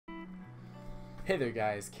Hey there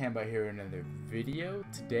guys, Cambot here in another video.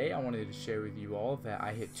 Today I wanted to share with you all that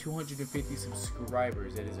I hit 250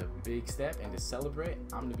 subscribers. It is a big step, and to celebrate,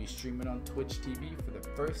 I'm going to be streaming on Twitch TV for the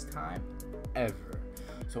first time ever.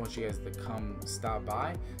 So I want you guys to come stop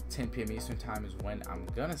by. 10 p.m. Eastern time is when I'm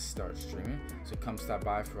going to start streaming. So come stop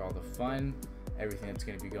by for all the fun, everything that's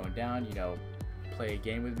going to be going down, play a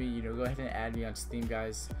game with me. Go ahead and add me on Steam,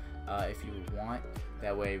 guys, if you want.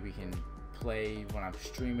 That way we can play when I'm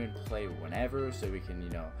streaming, play whenever, so we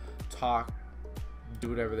can talk, do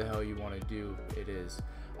whatever the hell you want to do. It is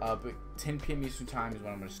but 10 p.m. Eastern time is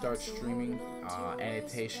when I'm going to start streaming.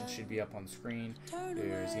 Annotation should be up on the screen.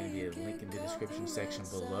 There's going to be a link in the description section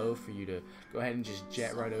below for you to go ahead and just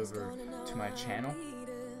jet right over to my channel.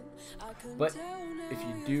 But if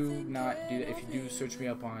you do not do that, if you do search me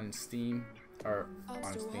up on Steam,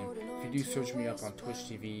 if you do search me up on Twitch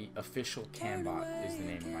TV, Official Cambot is the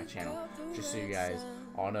name of my channel, just so you guys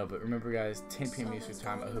all know. But remember guys, 10 p.m. Eastern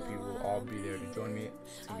time, I hope you will all be there to join me.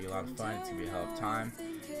 It's going to be a lot of fun, it's going to be a hell of time.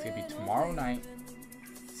 It's going to be tomorrow night,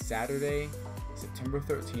 Saturday, September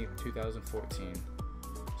 13th, 2014.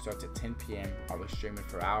 Starts at 10 p.m. I'll be streaming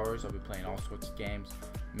for hours. I'll be playing all sorts of games,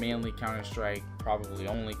 mainly Counter-Strike, probably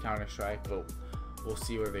only Counter-Strike, but we'll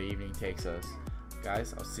see where the evening takes us.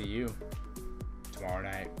 Guys, I'll see you tomorrow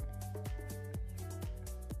night.